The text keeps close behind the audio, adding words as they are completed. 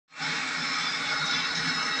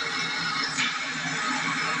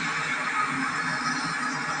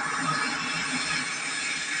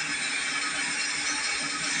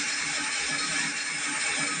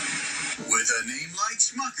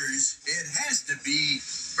Smuckers, it has to be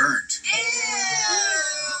burnt.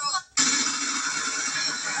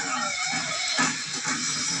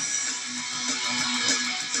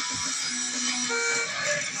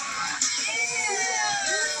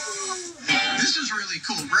 This is really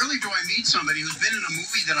cool. Rarely do I meet somebody who's been in a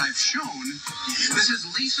movie that I've shown. This is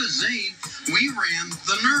Lisa Zane. We ran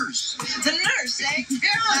The Nurse. The Nurse, eh? Yeah,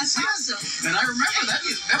 that's awesome. And I remember that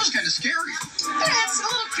was kind of scary. Yeah, it's a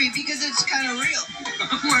little creepy because it's kind of real.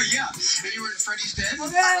 Well, yeah. And you were in Freddy's Dead?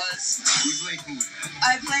 I was. You played who?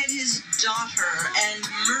 I played his daughter and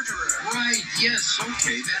murderer. Right, yes,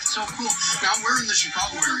 okay, that's so cool. Now, we're in the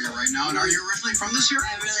Chicago area right now, and are you originally from this area?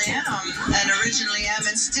 I really am, and originally am,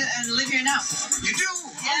 and live here now. You do?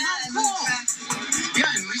 Yeah, oh, cool.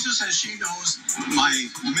 Yeah, and Lisa says she knows my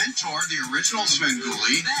mentor, the original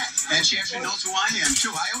Svengoolie, and she actually knows who I am,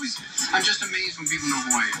 too. I'm just amazed when people know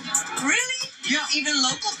who I am. Really? Yeah. Even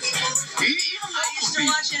local people? Even I local used to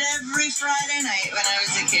people. watch it every Friday night when I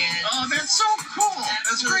was a kid. Oh, that's so cool.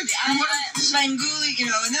 That's great. I thought Svengoolie,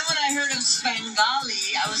 and then when I heard of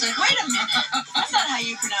Svengoolie, I was like, wait a minute. That's not how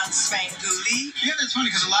you pronounce Svengoolie. Yeah, that's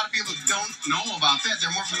funny because a lot of people don't know about that.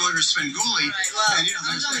 They're more familiar with Svengoolie. Right, well, and,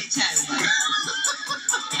 I was only 10.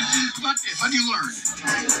 but you learn.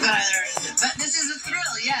 But this is a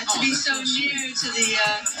thrill, to be so near to the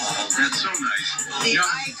That's so nice. the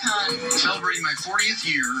icon. Celebrating my 40th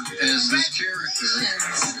year as this character,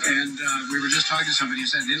 and we were just talking to somebody who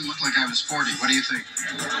said it didn't look like I was 40. What do you think?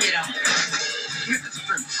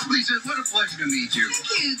 Lisa, what a pleasure to meet you.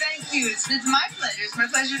 Thank you. It's my pleasure. It's my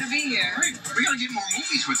pleasure to be here. Great. We got to get more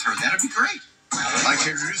movies with her. That'd be great. I'd like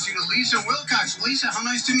to introduce you to Lisa Wilcox. Lisa, how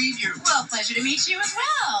nice to meet you. Well, pleasure to meet you as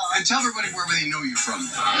well. And tell everybody where they know you from.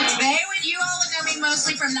 You all would know me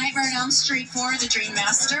mostly from Nightmare on Elm Street 4, The Dream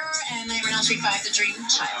Master, and Nightmare on Elm Street 5, The Dream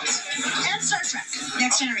Child. And Star Trek,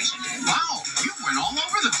 Next Generation. Wow, you went all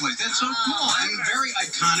over the place. That's so cool. And very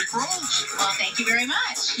iconic roles. Well, thank you very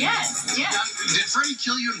much. Yes. Now, did Freddy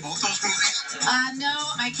kill you in both those movies? No,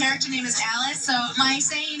 my character name is Alice, so my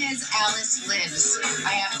saying is Alice lives.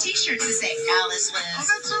 I have a t-shirt that says Alice lives. Oh,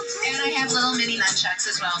 that's so cool. And I have little mini nunchucks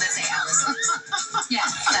as well that say Alice lives. Yeah,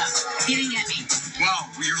 so he didn't get me.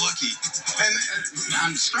 Well, you're lucky. And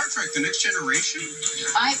on Star Trek, The Next Generation?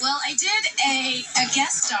 I did a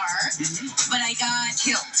guest star, but I got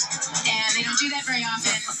killed. And they don't do that very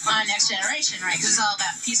often on Next Generation, right? Because it's all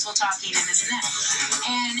about peaceful talking and this and that.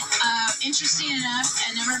 And interesting enough,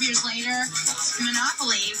 a number of years later,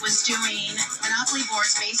 Monopoly was doing Monopoly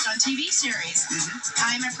boards based on TV series.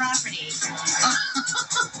 I'm a property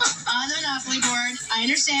on the Monopoly board. I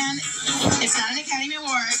understand it's not an Academy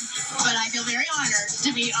Award, but I feel very honored to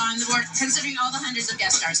be on the board, considering all the hundreds of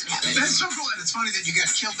guest stars that happened. That's so cool, and it's funny that you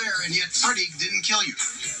got killed there, and yet Freddy didn't kill you.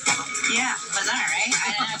 Yeah, bizarre, right?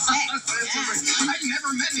 I don't know what to say. I've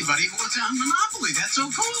never met anybody who was on Monopoly. That's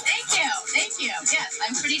so cool. Thank you. Yes,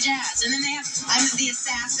 I'm pretty jazzed. And then I'm the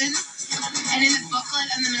assassin. And in the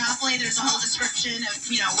booklet on the Monopoly, there's a whole description of,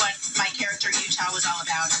 what my character Utah was all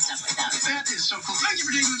about and stuff like that. That is so cool. Thank you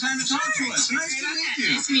for taking the time to talk to us. Nice to meet you.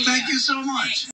 Nice to meet you. Thank you so much.